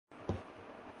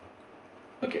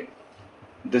Okay,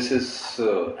 this is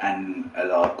an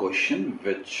LR question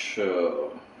which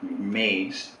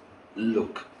may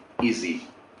look easy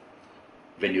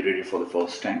when you read it for the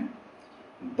first time,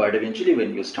 but eventually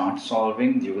when you start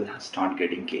solving, you will start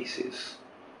getting cases.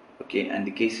 Okay, and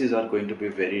the cases are going to be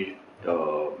very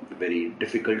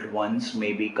difficult ones,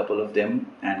 maybe couple of them,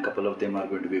 and couple of them are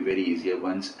going to be very easier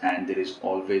ones, and there is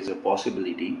always a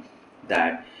possibility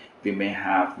that we may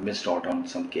have missed out on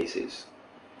some cases.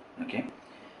 Okay,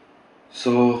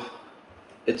 so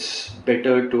it's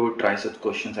better to try such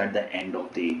questions at the end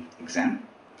of the exam,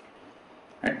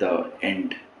 at the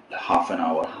end, half an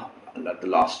hour, at the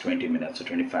last 20 minutes or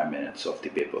 25 minutes of the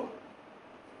paper.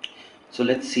 So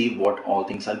let's see what all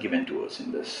things are given to us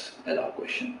in this LR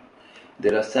question.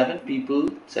 There are seven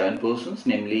persons,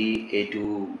 namely A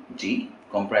to G,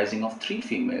 comprising of 3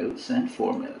 females and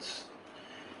 4 males.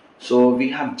 So we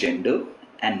have gender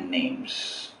and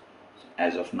names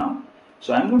as of now.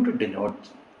 So I'm going to denote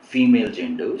female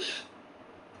genders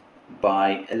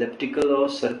by elliptical or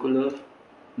circular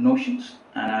notions,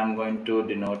 and I'm going to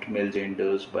denote male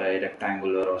genders by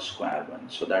rectangular or square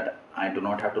ones, so that I do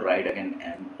not have to write again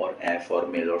M or F or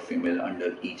male or female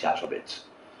under each alphabets.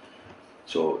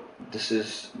 So this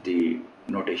is the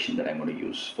notation that I'm going to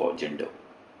use for gender.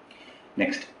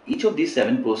 Next, each of these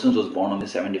 7 persons was born on the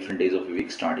 7 different days of the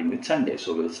week starting with Sunday.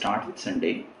 So we'll start with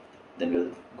Sunday, then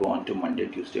we'll go on to Monday,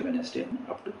 Tuesday, Wednesday, and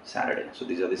up to Saturday. So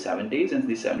these are the 7 days and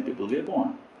these 7 people were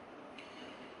born.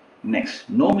 Next,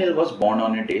 no male was born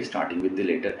on a day starting with the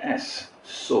letter S.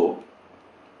 So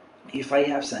if I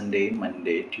have Sunday,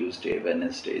 Monday, Tuesday,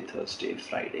 Wednesday, Thursday,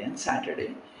 Friday, and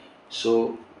Saturday,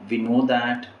 so we know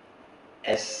that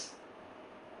S,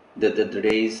 the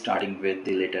days starting with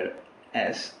the letter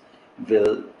S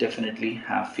will definitely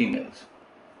have females.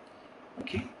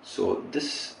 Okay, so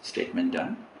this statement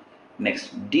done.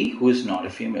 Next, D, who is not a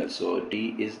female, so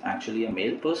D is actually a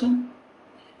male person.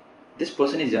 This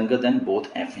person is younger than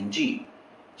both F and G.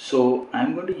 So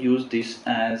I'm going to use this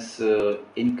as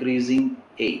increasing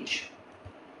age.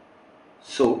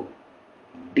 So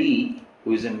D,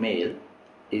 who is a male,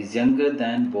 is younger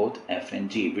than both F and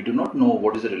G. We do not know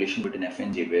what is the relation between F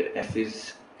and G, where F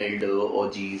is elder or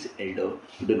G is elder.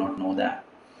 We do not know that.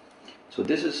 So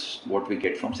this is what we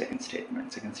get from second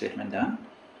statement. Second statement done.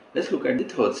 Let's look at the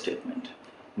third statement.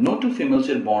 No 2 females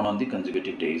were born on the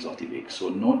consecutive days of the week. So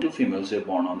no 2 females were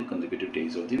born on the consecutive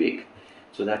days of the week.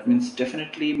 So that means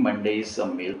definitely Monday is a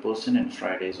male person and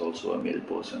Friday is also a male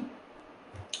person.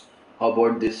 How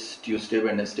about this Tuesday,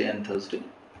 Wednesday and Thursday?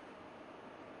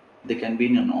 They can be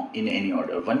in any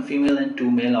order. 1 female and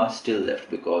 2 male are still left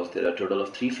because there are a total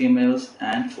of 3 females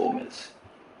and 4 males.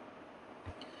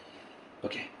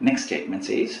 Okay, next statement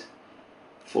says,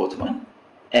 fourth one,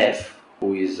 F,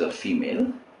 who is a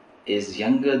female, is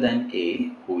younger than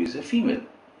A, who is a female.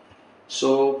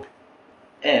 So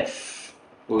F,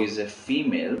 who is a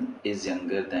female, is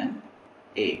younger than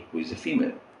A, who is a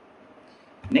female.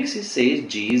 Next it says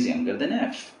G is younger than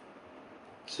F.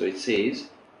 So it says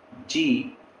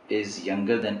G is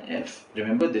younger than F.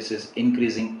 Remember, this is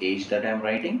increasing age that I am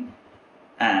writing,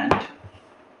 and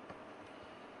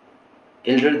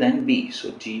elder than B. So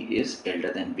G is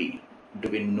elder than B. Do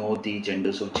we know the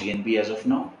genders of G and B as of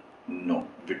now? No,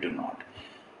 we do not.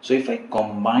 So if I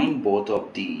combine both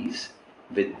of these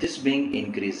with this being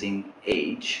increasing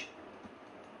age,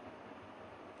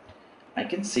 I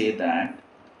can say that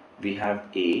we have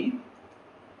A,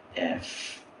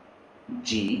 F,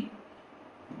 G,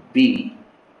 B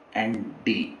and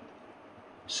D.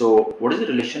 So what is the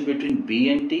relation between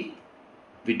B and D?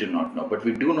 We do not know, but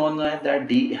we do know that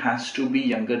D has to be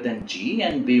younger than G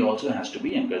and B also has to be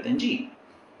younger than G.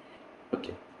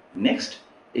 Okay, next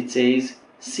it says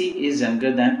C is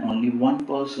younger than only 1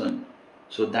 person.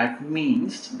 So that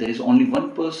means there is only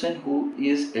 1 person who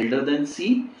is elder than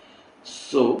C.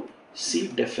 So C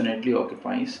definitely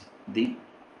occupies the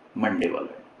Monday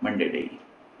day.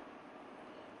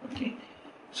 Okay,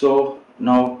 so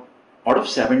now out of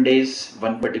 7 days,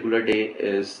 1 particular day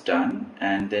is done,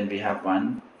 and then we have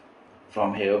one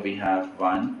from here. We have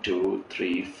 1, 2,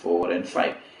 3, 4 and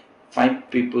 5. 5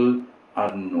 people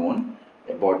are known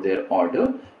about their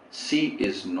order. C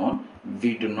is known.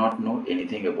 We do not know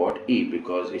anything about E,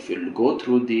 because if you go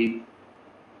through the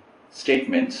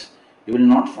statements, you will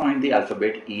not find the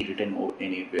alphabet E written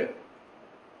anywhere.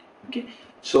 Okay,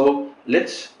 so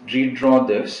let's redraw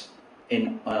this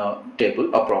in a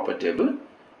table, a proper table.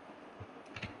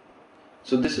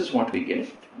 So this is what we get.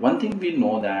 One thing we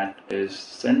know that is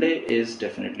Sunday is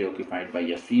definitely occupied by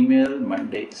a female,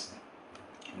 Monday is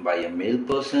by a male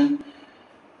person,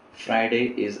 Friday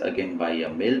is again by a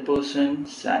male person,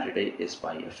 Saturday is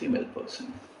by a female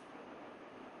person.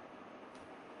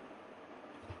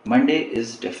 Monday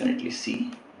is definitely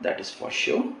C, that is for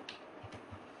sure.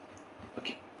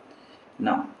 Okay,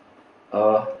 now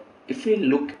if we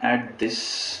look at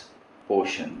this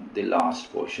portion, the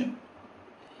last portion,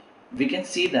 we can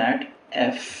see that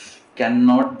F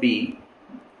cannot be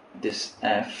the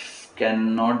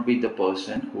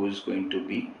person who is going to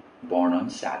be born on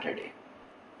Saturday,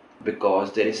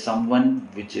 because there is someone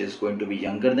which is going to be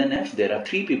younger than F. There are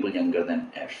 3 people younger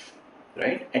than F,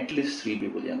 right? At least 3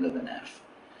 people younger than F.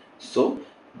 So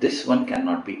this one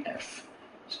cannot be F.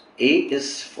 So A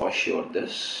is for sure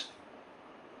this.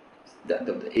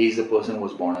 A is the person who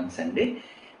was born on Sunday,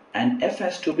 and F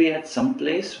has to be at some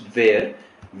place where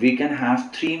we can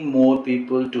have 3 more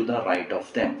people to the right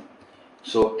of them.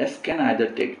 So F can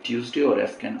either take Tuesday or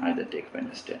F can either take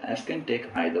Wednesday. F can take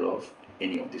either of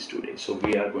any of these 2 days. So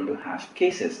we are going to have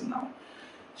cases now.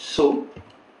 So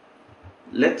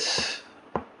let's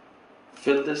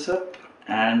fill this up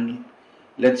and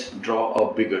let's draw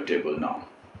a bigger table now.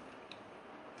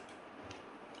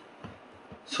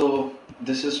 So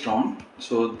this is drawn.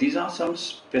 So these are some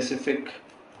specific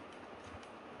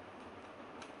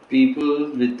people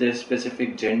with a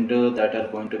specific gender that are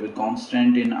going to be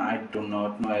constant in. I do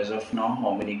not know as of now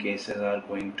how many cases are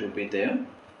going to be there,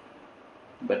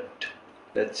 but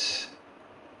let's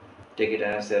take it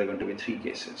as there are going to be 3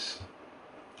 cases.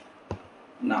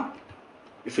 Now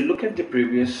if we look at the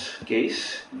previous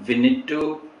case, we need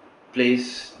to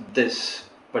place this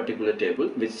particular table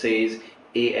which says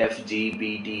A, F, G,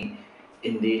 B, D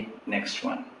in the next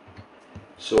one.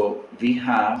 So we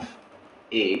have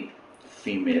A,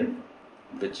 female,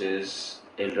 which is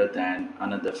elder than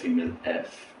another female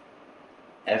F.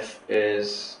 F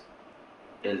is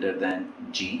elder than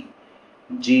G.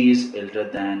 G is elder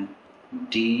than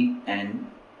D and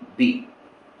B.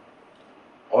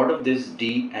 Out of this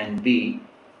D and B,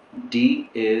 D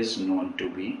is known to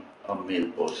be a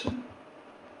male person.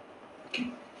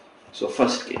 Okay. So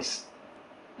first case,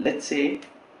 let's say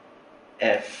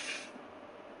F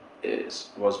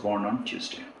was born on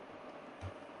Tuesday.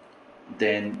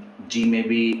 Then G may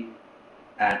be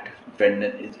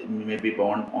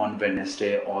born on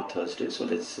Wednesday or Thursday. So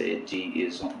let's say G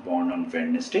is born on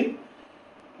Wednesday.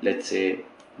 Let's say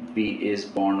B is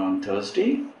born on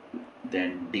Thursday.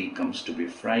 Then D comes to be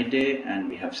Friday, and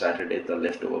we have Saturday, the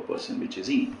leftover person, which is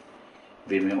E.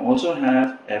 We may also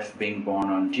have F being born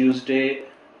on Tuesday,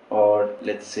 or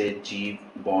let's say G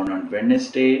born on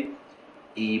Wednesday,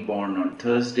 E born on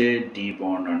Thursday, D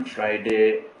born on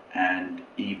Friday, and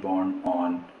B born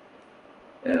on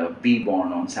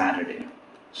Saturday.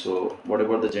 So what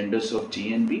about the genders of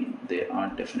G and B? They are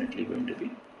definitely going to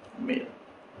be male.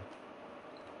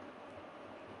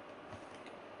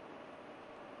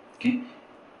 Okay.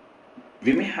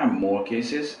 We may have more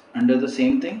cases under the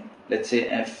same thing. Let's say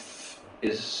F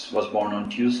was born on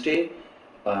Tuesday,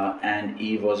 and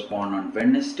E was born on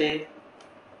Wednesday,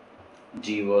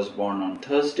 G was born on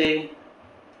Thursday,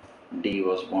 D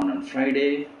was born on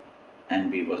Friday,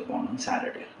 and B was born on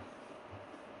Saturday.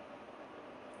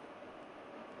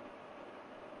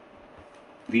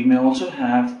 We may also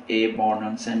have A born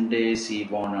on Sunday, C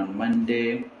born on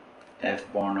Monday, F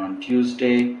born on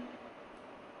Tuesday,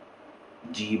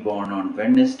 G born on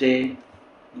Wednesday,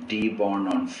 D born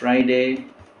on Friday,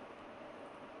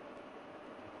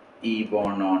 D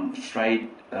born on Thursday,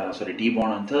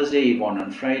 E born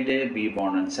on Friday, B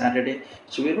born on Saturday.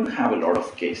 So we're going to have a lot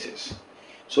of cases.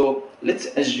 So let's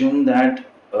assume that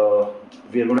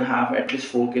we are going to have at least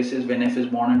 4 cases when F is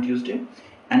born on Tuesday,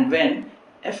 and when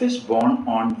F is born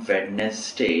on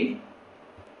Wednesday,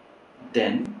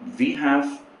 then we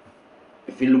have,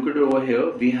 if we look at it over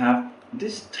here, we have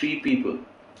these 3 people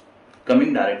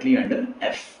coming directly under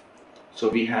F. So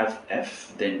we have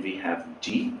F, then we have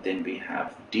G, then we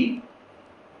have D,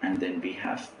 and then we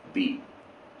have B.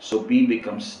 So B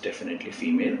becomes definitely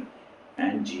female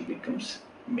and G becomes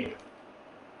male.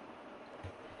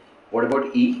 What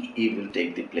about E? E will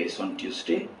take the place on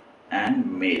Tuesday and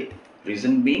male.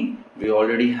 Reason being, we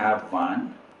already have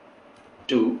 1,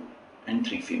 2, and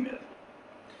 3 female.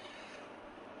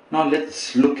 Now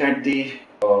let's look at the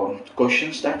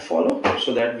questions that follow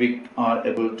so that we are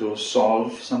able to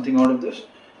solve something out of this.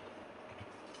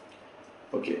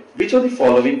 Okay, which of the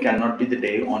following cannot be the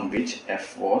day on which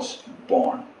F was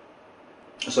born?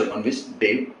 Sorry, on which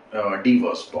day D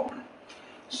was born.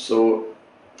 So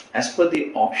as per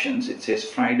the options, it says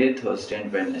Friday, Thursday,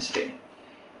 and Wednesday.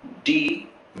 D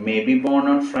may be born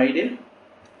on Friday,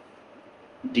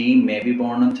 D may be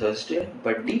born on Thursday,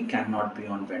 but D cannot be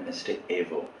on Wednesday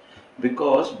ever,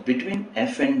 because between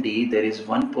F and D there is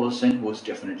one person who is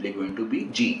definitely going to be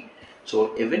G.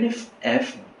 So even if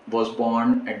F was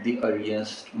born at the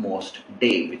earliest most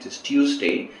day, which is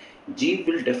Tuesday, G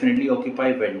will definitely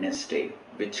occupy Wednesday,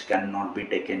 which cannot be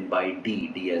taken by D,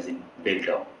 D as in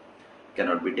delta,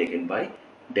 cannot be taken by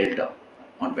delta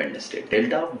on Wednesday.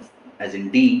 Delta as in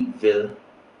D will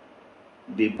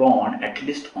be born at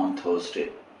least on Thursday.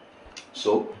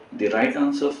 So the right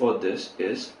answer for this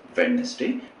is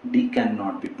Wednesday. D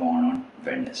cannot be born on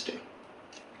Wednesday.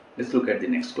 Let's look at the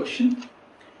next question.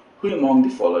 Who among the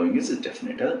following is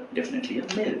definitely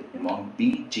a male among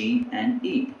B, G and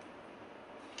E?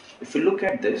 If we look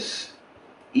at this,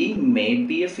 E may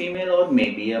be a female or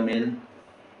may be a male.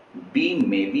 B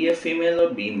may be a female or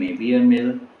B may be a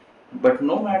male. But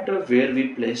no matter where we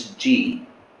place G,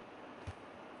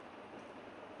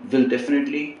 will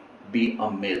definitely be a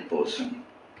male person.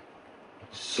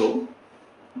 So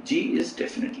G is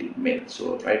definitely male.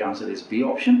 So right answer is B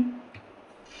option.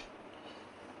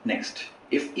 Next,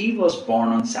 if E was born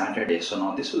on Saturday, so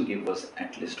now this will give us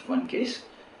at least one case.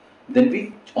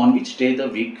 Then on which day the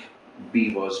week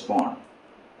B was born?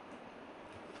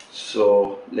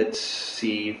 So let's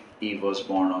see if E was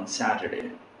born on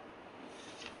Saturday.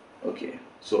 Okay,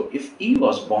 so if E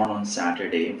was born on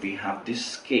Saturday, we have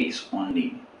this case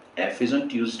only. F is on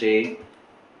Tuesday,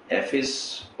 F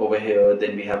is over here,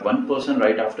 then we have one person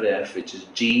right after F, which is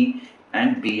G,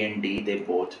 and B and D, they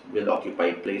both will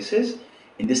occupy places.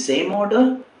 In the same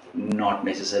order? Not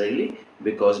necessarily,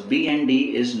 because B and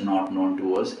D is not known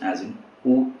to us as in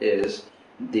who is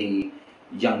the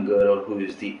younger or who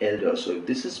is the elder. So if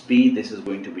this is B, this is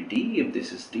going to be D. If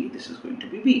this is D, this is going to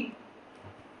be B.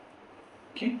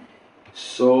 Okay.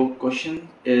 So question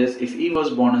is, if E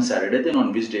was born on Saturday, then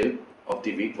on which day of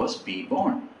the week was B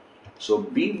born? So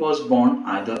B was born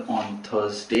either on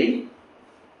Thursday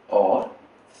or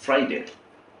Friday.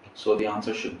 So the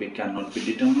answer should be cannot be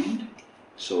determined.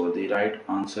 So the right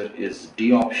answer is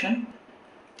D option.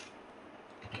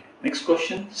 Okay. Next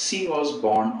question, C was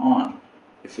born on.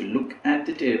 If you look at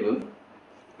the table,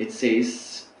 it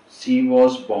says C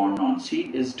was born on.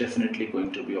 C is definitely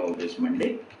going to be always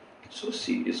Monday. So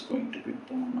C is going to be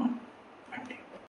born on Monday.